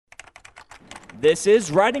This is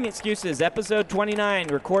Writing Excuses, episode 29,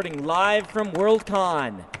 recording live from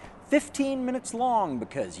WorldCon. 15 minutes long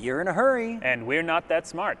because you're in a hurry. And we're not that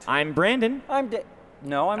smart. I'm Brandon.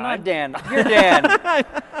 No, I'm not Dan. You're Dan.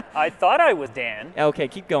 I thought I was Dan. Okay,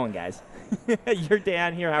 keep going, guys. You're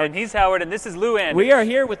Dan here, Howard. And he's Howard, and this is Lou Anders. We are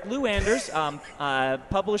here with Lou Anders,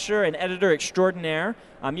 publisher and editor extraordinaire.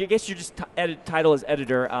 I guess your just title is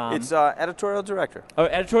editor. It's editorial director. Oh,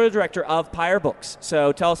 editorial director of Pyre Books.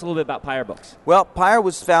 So tell us a little bit about Pyre Books. Well, Pyre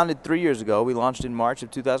was founded 3 years ago. We launched in March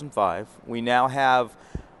of 2005. We now have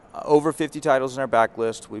over 50 titles in our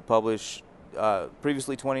backlist. We publish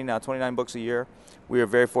previously 20, now 29 books a year. We are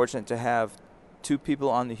very fortunate to have 2 people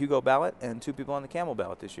on the Hugo ballot and 2 people on the Camel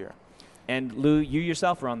ballot this year. And Lou, you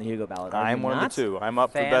yourself are on the Hugo ballot. I am one of the 2. I'm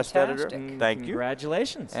up for Best Editor. Thank you.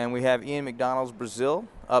 Congratulations. And we have Ian McDonald's Brazil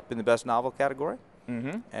up in the Best Novel category.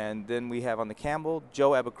 Mm-hmm. And then we have on the Campbell,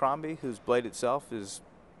 Joe Abercrombie, whose Blade itself is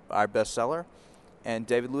our bestseller, and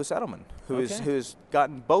David Lewis Edelman, who has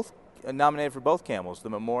gotten both nominated for both Camels, the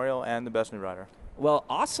Memorial and the Best New Writer. Well,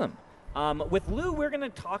 awesome. With Lou, we're going to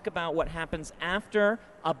talk about what happens after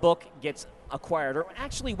a book gets acquired, or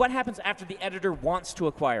actually what happens after the editor wants to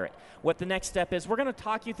acquire it. What the next step is. We're going to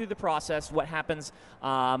talk you through the process, what happens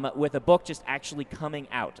with a book just actually coming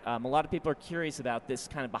out. A lot of people are curious about this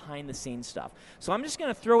kind of behind-the-scenes stuff. So I'm just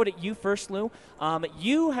going to throw it at you first, Lou.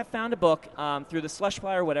 You have found a book through the slush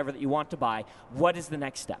pile or whatever that you want to buy. What is the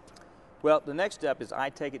next step? Well, the next step is I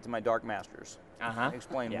take it to my Dark Masters.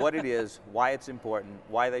 Explain what it is, why it's important,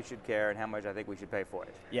 why they should care, and how much I think we should pay for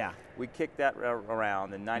it. Yeah. We kick that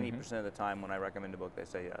around, and 90% of the time when I recommend a book, they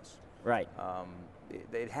say yes. Right.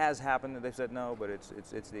 It has happened that they've said no, but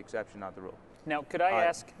it's the exception, not the rule. Now, could I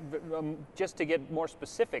ask, just to get more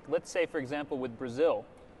specific, let's say, for example, with Brazil,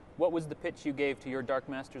 what was the pitch you gave to your Dark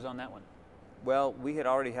Masters on that one? Well, we had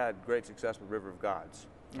already had great success with River of Gods.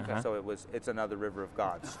 So it's another River of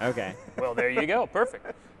Gods. Okay. Well, there you go.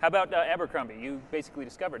 Perfect. How about Abercrombie? You basically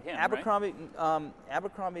discovered him, Abercrombie, right?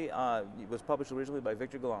 Abercrombie was published originally by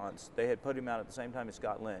Victor Gallant. They had put him out at the same time as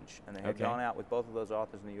Scott Lynch, and they had gone out with both of those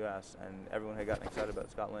authors in the U.S., and everyone had gotten excited about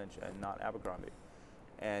Scott Lynch and not Abercrombie.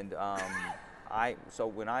 And so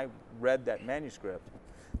when I read that manuscript,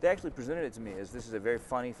 they actually presented it to me as this is a very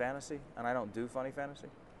funny fantasy, and I don't do funny fantasy.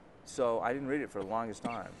 So I didn't read it for the longest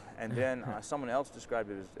time. And then someone else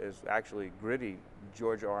described it as actually gritty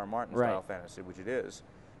George R.R. Martin style fantasy, which it is.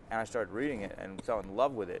 And I started reading it and fell in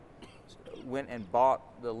love with it. Went and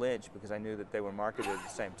bought the Lynch because I knew that they were marketed at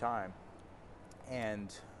the same time.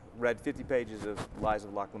 And read 50 pages of Lies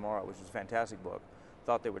of Locke Lamora, which was a fantastic book.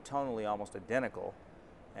 Thought they were tonally almost identical,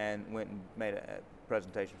 and went and made a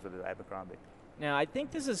presentation for the Abercrombie. Now, I think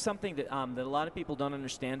this is something that that a lot of people don't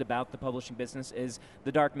understand about the publishing business is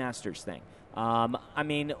the Dark Masters thing.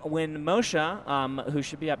 When Moshe, who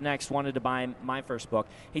should be up next, wanted to buy my first book,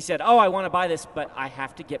 he said, I want to buy this, but I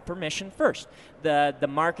have to get permission first. The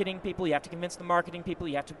marketing people, you have to convince the marketing people,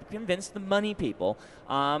 you have to convince the money people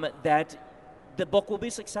that the book will be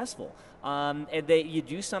successful. And you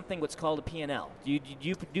do something what's called a P&L. Do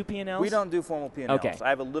you do P&Ls? We don't do formal P&Ls. Okay. I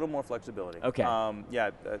have a little more flexibility. Okay.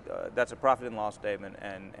 That's a profit and loss statement,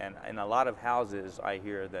 and in a lot of houses I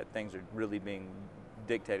hear that things are really being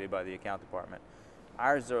dictated by the account department.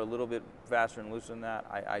 Ours are a little bit faster and looser than that.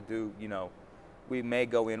 I do, we may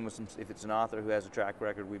go in with some, if it's an author who has a track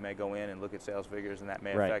record, we may go in and look at sales figures, and that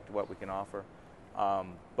may affect what we can offer.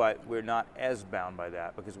 But we're not as bound by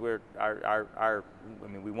that because we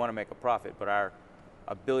want to make a profit, but our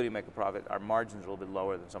ability to make a profit, our margins are a little bit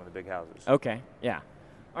lower than some of the big houses. Okay, yeah.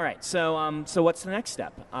 All right, so what's the next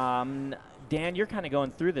step? Dan, you're kind of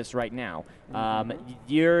going through this right now.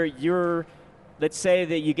 You're let's say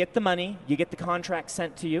that you get the money, you get the contract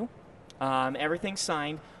sent to you, everything's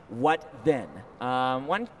signed. What then?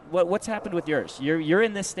 What's happened with yours? You're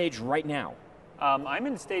in this stage right now. I'm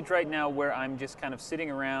in the stage right now where I'm just kind of sitting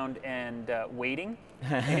around and waiting.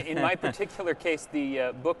 In my particular case,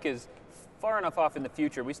 the book is far enough off in the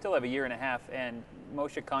future. We still have a year and a half, and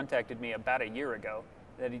Moshe contacted me about a year ago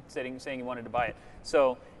that saying he wanted to buy it.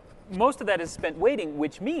 So most of that is spent waiting,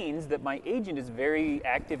 which means that my agent is very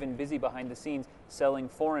active and busy behind the scenes selling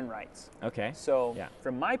foreign rights. Okay. So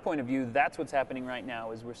from my point of view, that's what's happening right now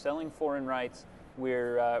is we're selling foreign rights.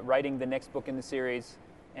 We're writing the next book in the series,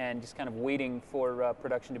 and just kind of waiting for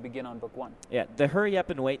production to begin on book 1. Yeah, the hurry up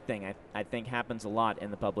and wait thing I think happens a lot in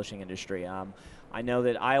the publishing industry. I know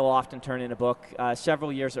that I will often turn in a book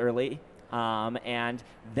several years early, and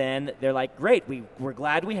then they're like, great, we're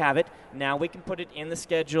glad we have it. Now we can put it in the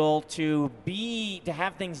schedule to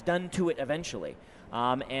have things done to it eventually.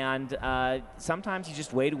 Sometimes you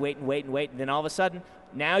just wait, and then all of a sudden,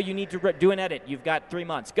 now you need to do an edit. You've got 3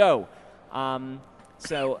 months. Go.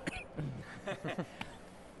 So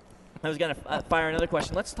I was going to fire another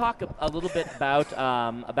question. Let's talk a little bit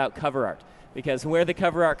about cover art, because where the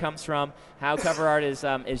cover art comes from, how cover art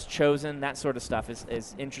is chosen, that sort of stuff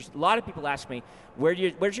is interesting. A lot of people ask me, where's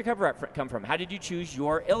your cover art come from? How did you choose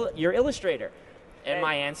your illustrator? And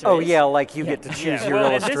my answer is... yeah, like you get to choose your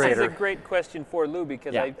illustrator. And this is a great question for Lou,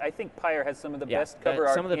 because I think Pyre has some of the best cover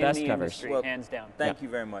art some of the best in the covers. industry, Well, hands down. Thank you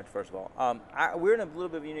very much, first of all. We're in a little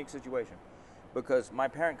bit of a unique situation because my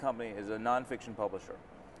parent company is a nonfiction publisher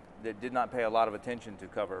that did not pay a lot of attention to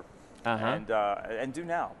cover and do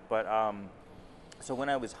now. But so when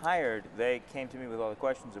I was hired, they came to me with all the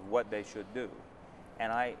questions of what they should do.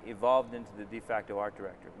 And I evolved into the de facto art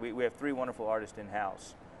director. We have 3 wonderful artists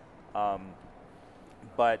in-house.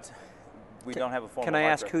 But we don't have a formal Can I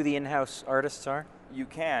art ask director. who the in-house artists are? You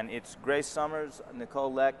can. It's Grace Summers,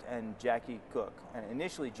 Nicole Lecht, and Jackie Cook. And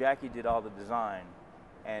initially, Jackie did all the design,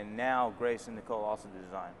 and now Grace and Nicole also do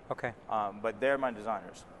design. Okay. But they're my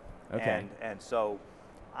designers. Okay. And so,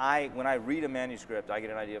 when I read a manuscript, I get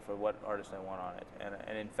an idea for what artist I want on it.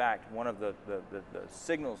 And in fact, one of the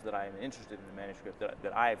signals that I am interested in the manuscript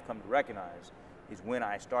that I have come to recognize is when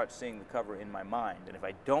I start seeing the cover in my mind. And if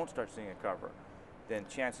I don't start seeing a cover, then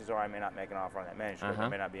chances are I may not make an offer on that manuscript. I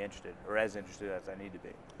may not be interested, or as interested as I need to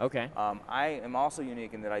be. Okay. I am also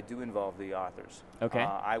unique in that I do involve the authors. Okay.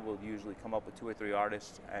 I will usually come up with 2 or 3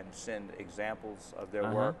 artists and send examples of their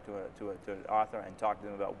work to an author and talk to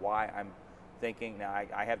them about why I'm thinking. Now,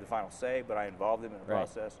 I have the final say, but I involve them in the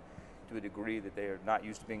process to a degree that they are not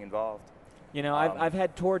used to being involved. You know, I've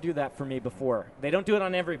had Tor do that for me before. They don't do it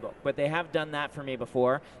on every book, but they have done that for me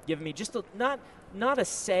before, giving me just not a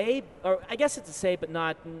say, or I guess it's a say, but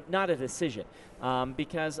not a decision.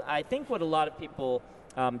 Because I think what a lot of people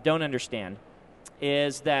don't understand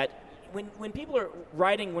is that when people are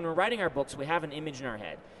writing, when we're writing our books, we have an image in our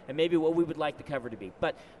head, and maybe what we would like the cover to be.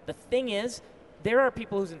 But the thing is, there are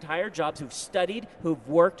people whose entire jobs, who've studied, who've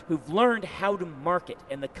worked, who've learned how to market,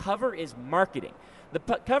 and the cover is marketing. The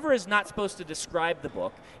cover is not supposed to describe the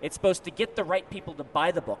book. It's supposed to get the right people to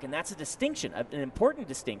buy the book, and that's a distinction, an important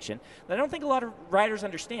distinction that I don't think a lot of writers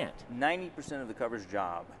understand. 90% of the cover's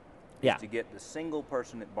job is to get the single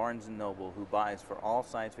person at Barnes & Noble who buys for all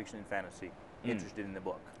science fiction and fantasy interested in the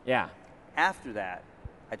book. Yeah. After that,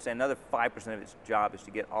 I'd say another 5% of its job is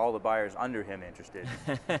to get all the buyers under him interested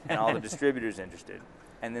and all the distributors interested.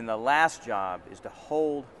 And then the last job is to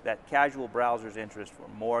hold that casual browser's interest for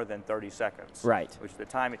more than 30 seconds. Right. Which is the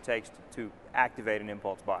time it takes to activate an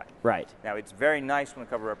impulse buy. Right. Now, it's very nice when a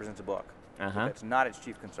cover represents a book. That's not its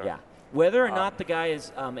chief concern. Yeah. Whether or not the guy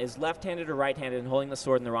is left-handed or right-handed and holding the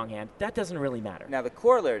sword in the wrong hand, that doesn't really matter. Now, the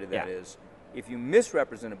corollary to that is, if you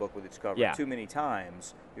misrepresent a book with its cover too many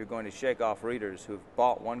times, you're going to shake off readers who've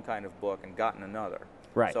bought one kind of book and gotten another.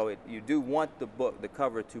 Right. So you do want the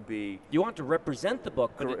cover to be... You want to represent the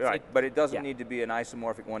book, but but it doesn't need to be an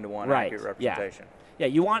isomorphic one-to-one accurate representation. Yeah,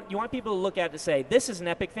 you want people to look at it and say, this is an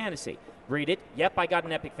epic fantasy. Read it. Yep, I got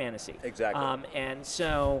an epic fantasy. Exactly. And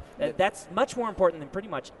so that's much more important than pretty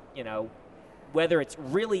much, whether it's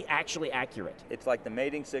really actually accurate. It's like the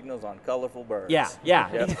mating signals on colorful birds. Yeah.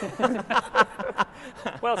 Yep.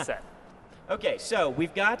 Well said. Okay, so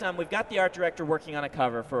we've got the art director working on a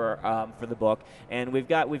cover for the book, and we've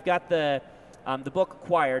got the book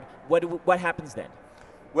acquired. What happens then?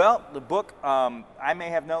 Well, the book, I may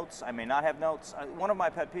have notes, I may not have notes. One of my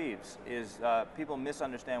pet peeves is people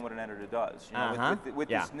misunderstand what an editor does. With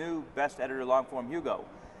this new Best Editor Longform Hugo,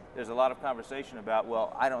 there's a lot of conversation about,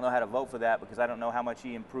 well, I don't know how to vote for that because I don't know how much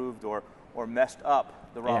he improved or messed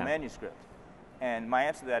up the raw manuscript. And my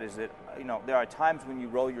answer to that is that, there are times when you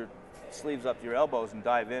roll your sleeves up to your elbows and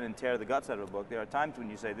dive in and tear the guts out of a book. There are times when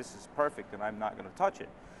you say, this is perfect and I'm not going to touch it.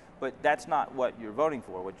 But that's not what you're voting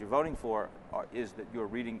for. What you're voting for is that you're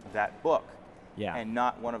reading that book and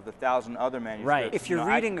not one of the 1,000 other manuscripts. Right. If you're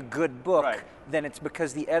reading a good book, then it's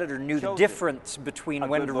because the editor knew the difference between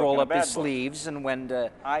when to roll up his sleeves and when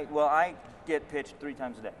to... I get pitched 3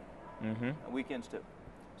 times a day, weekends too.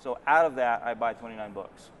 So out of that, I buy 29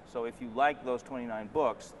 books. So if you like those 29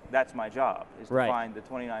 books, that's my job, is to find the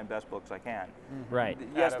 29 best books I can. Right.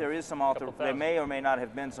 Yes, there is some there may or may not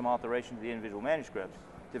have been some alteration to the individual manuscript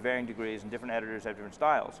to varying degrees, and different editors have different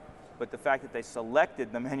styles. But the fact that they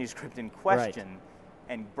selected the manuscript in question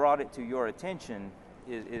and brought it to your attention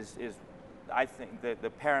is I think, the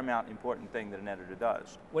paramount important thing that an editor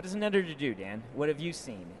does. What does an editor do, Dan? What have you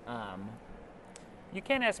seen? You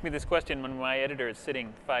can't ask me this question when my editor is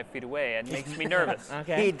sitting 5 feet away. It makes me nervous.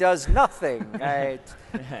 Okay. He does nothing.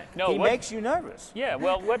 No, he makes you nervous. Yeah,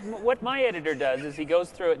 well, what my editor does is he goes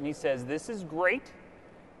through it and he says, this is great,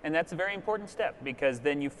 And that's a very important step, because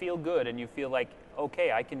then you feel good and you feel like,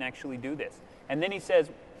 okay, I can actually do this. And then he says,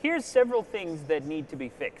 here's several things that need to be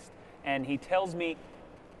fixed. And he tells me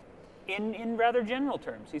in rather general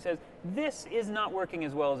terms. He says, this is not working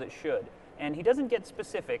as well as it should. And he doesn't get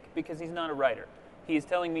specific because he's not a writer. He is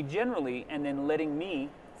telling me generally and then letting me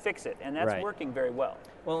fix it. And that's working very well.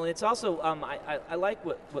 Well, it's also, I like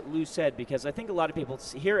what Lou said, because I think a lot of people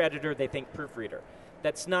hear editor, they think proofreader.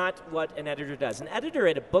 That's not what an editor does. An editor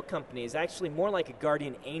at a book company is actually more like a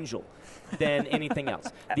guardian angel than anything else.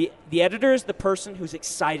 The editor is the person who's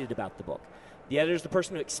excited about the book. The editor is the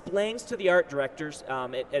person who explains to the art directors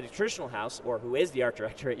at a traditional house, or who is the art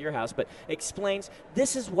director at your house, but explains,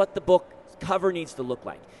 this is what the book cover needs to look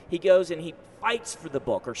like. He goes and he fights for the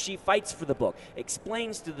book, or she fights for the book,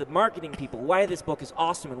 explains to the marketing people why this book is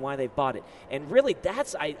awesome and why they've bought it. And really,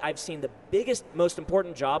 that's, I've seen the biggest, most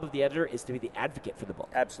important job of the editor is to be the advocate for the book.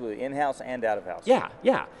 Absolutely, in-house and out-of-house. Yeah.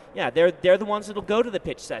 They're the ones that'll go to the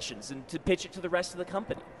pitch sessions and to pitch it to the rest of the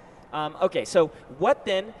company. Okay, so what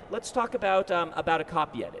then? Let's talk about a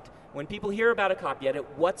copy edit. When people hear about a copy edit,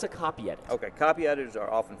 what's a copy edit? Okay, copy editors are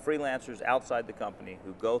often freelancers outside the company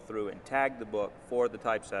who go through and tag the book for the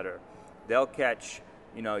typesetter. They'll catch,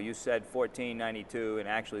 you said 1492, and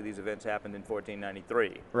actually these events happened in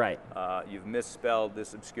 1493. Right. You've misspelled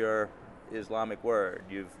this obscure Islamic word.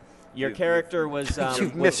 Your character was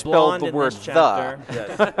you've was misspelled blonde the in word this chapter.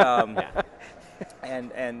 the. Yes.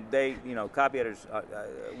 And they, copy editors,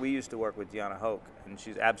 we used to work with Diana Hoke, and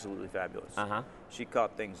she's absolutely fabulous. Uh-huh. She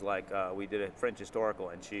caught things like, we did a French historical,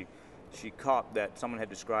 and she caught that someone had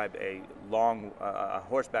described a long, a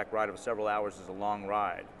horseback ride of several hours as a long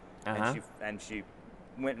ride. Uh-huh. And she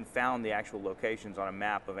went and found the actual locations on a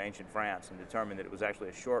map of ancient France and determined that it was actually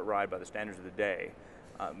a short ride by the standards of the day.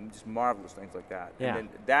 Just marvelous things like that. Yeah. And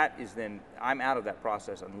then I'm out of that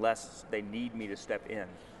process unless they need me to step in.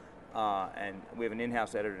 And we have an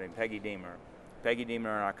in-house editor named Peggy Deemer. Peggy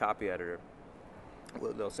Deemer and our copy editor,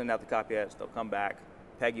 they'll send out the copy edits, they'll come back.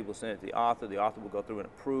 Peggy will send it to the author will go through and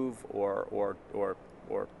approve or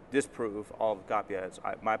disprove all the copy edits.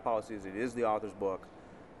 My policy is it is the author's book.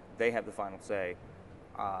 They have the final say.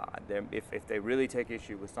 If they really take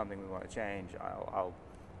issue with something we want to change, I'll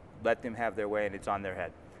let them have their way, and it's on their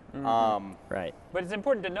head. Mm-hmm. Right. But it's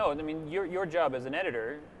important to know, your job as an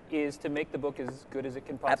editor is to make the book as good as it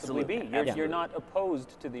can possibly be. You're not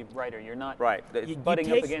opposed to the writer. You're not butting up against each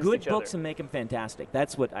other. You take good books and make them fantastic.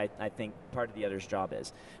 That's what I think part of the editor's job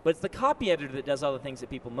is. But it's the copy editor that does all the things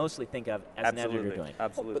that people mostly think of as an editor doing.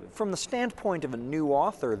 Absolutely. But from the standpoint of a new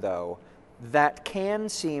author, though, that can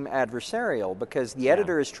seem adversarial because the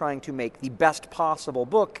editor is trying to make the best possible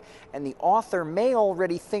book, and the author may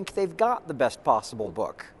already think they've got the best possible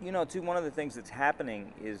book. Too, one of the things that's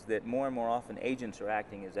happening is that more and more often agents are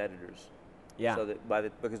acting as editors. Yeah. So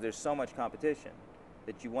that because there's so much competition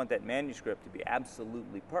that you want that manuscript to be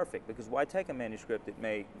absolutely perfect. Because why take a manuscript that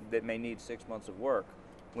may need 6 months of work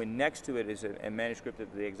when next to it is a manuscript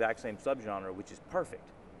of the exact same subgenre, which is perfect.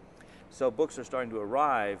 So books are starting to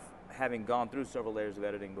arrive having gone through several layers of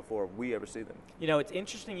editing before we ever see them. It's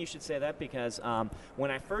interesting you should say that because when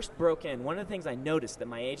I first broke in, one of the things I noticed that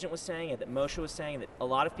my agent was saying and that Moshe was saying and that a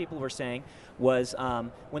lot of people were saying was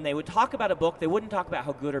when they would talk about a book, they wouldn't talk about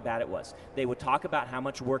how good or bad it was. They would talk about how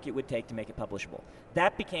much work it would take to make it publishable.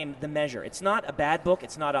 That became the measure. It's not a bad book.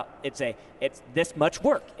 It's this much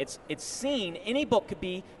work. It's seen. Any book could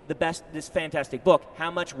be the best, this fantastic book.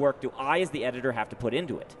 How much work do I as the editor have to put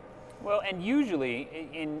into it? Well, and usually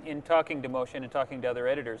in talking to Moshe and talking to other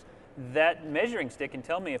editors, that measuring stick, and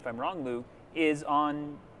tell me if I'm wrong, Lou, is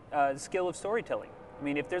on skill of storytelling.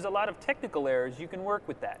 If there's a lot of technical errors, you can work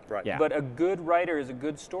with that. Right. Yeah. But a good writer is a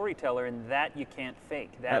good storyteller, and that you can't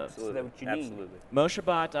fake. That's what you need. Absolutely.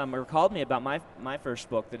 Moshe called me about my first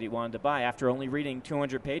book that he wanted to buy after only reading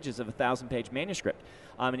 200 pages of a 1,000-page manuscript.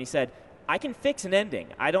 And he said, I can fix an ending.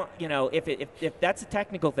 I don't, if that's a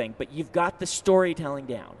technical thing, but you've got the storytelling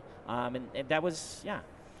down. And that was,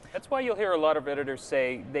 That's why you'll hear a lot of editors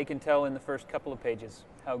say they can tell in the first couple of pages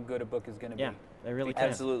how good a book is going to be. Yeah, they really can.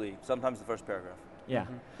 Absolutely. Sometimes the first paragraph. Yeah.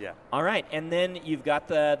 Mm-hmm. Yeah. All right, and then you've got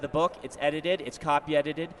the book. It's edited. It's copy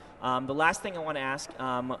edited. The last thing I want to ask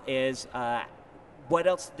is what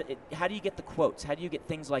else? How do you get the quotes? How do you get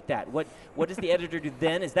things like that? What does the editor do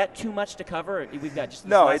then? Is that too much to cover? We've got just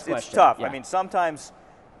this last question. It's tough. Yeah.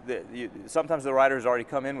 Sometimes the writer has already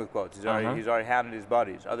come in with quotes. He's already hounded his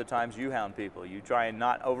buddies. Other times you hound people. You try and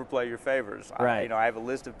not overplay your favors. Right. I have a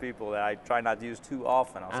list of people that I try not to use too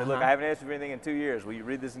often. I'll say, look, I haven't asked you for anything in 2 years. Will you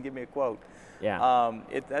read this and give me a quote? Yeah.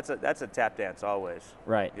 That's a tap dance always.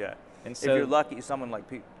 Right. Yeah. And so if you're lucky, someone like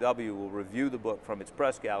Pete W. will review the book from its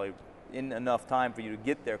press gallery in enough time for you to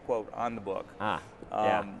get their quote on the book.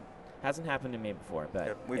 Yeah. Hasn't happened to me before,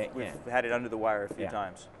 but We've had it under the wire a few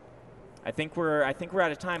times. I think we're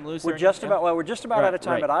out of time, Lou. We're just about out of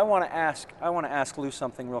time, right. but I want to ask Lou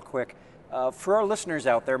something real quick. For our listeners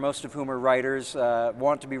out there, most of whom are writers,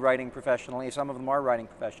 want to be writing professionally. Some of them are writing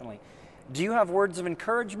professionally. Do you have words of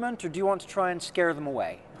encouragement, or do you want to try and scare them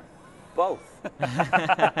away? Both.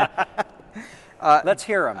 Let's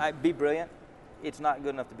hear them. Be brilliant. It's not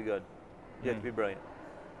good enough to be good. You have to be brilliant.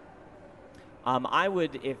 I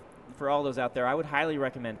would, for all those out there, I would highly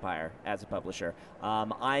recommend Pyre as a publisher.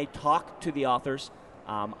 I talk to the authors.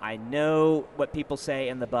 I know what people say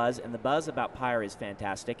in the buzz, and the buzz about Pyre is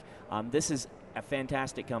fantastic. This is a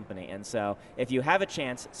fantastic company, and so if you have a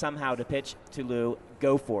chance somehow to pitch to Lou,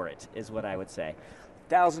 go for it, is what I would say.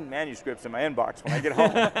 1,000 manuscripts in my inbox when I get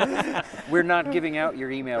home. We're not giving out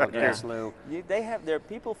your email address, Lou.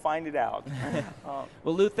 People find it out.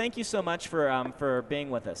 Well, Lou, thank you so much for being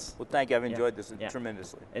with us. Well, thank you. I've enjoyed this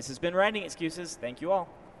tremendously. This has been Writing Excuses. Thank you all.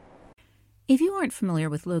 If you aren't familiar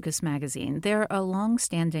with Locus Magazine, they're a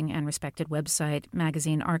long-standing and respected website,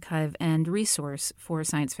 magazine archive, and resource for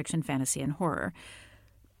science fiction, fantasy, and horror.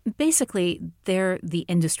 Basically, they're the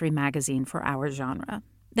industry magazine for our genre.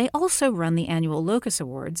 They also run the annual Locus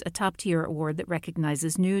Awards, a top-tier award that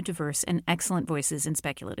recognizes new, diverse, and excellent voices in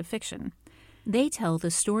speculative fiction. They tell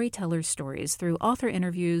the storyteller's stories through author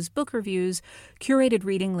interviews, book reviews, curated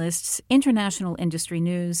reading lists, international industry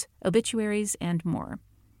news, obituaries, and more.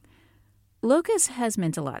 Locus has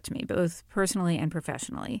meant a lot to me, both personally and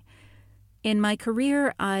professionally. In my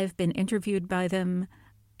career, I've been interviewed by them,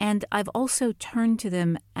 and I've also turned to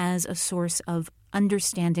them as a source of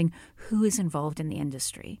understanding who is involved in the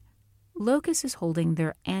industry. Locus is holding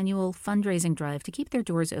their annual fundraising drive to keep their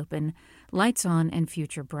doors open, lights on, and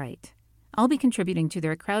future bright. I'll be contributing to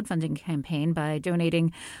their crowdfunding campaign by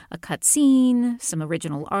donating a cut scene, some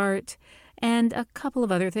original art, and a couple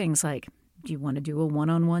of other things like, do you want to do a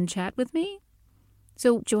one-on-one chat with me?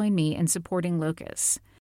 So join me in supporting Locus.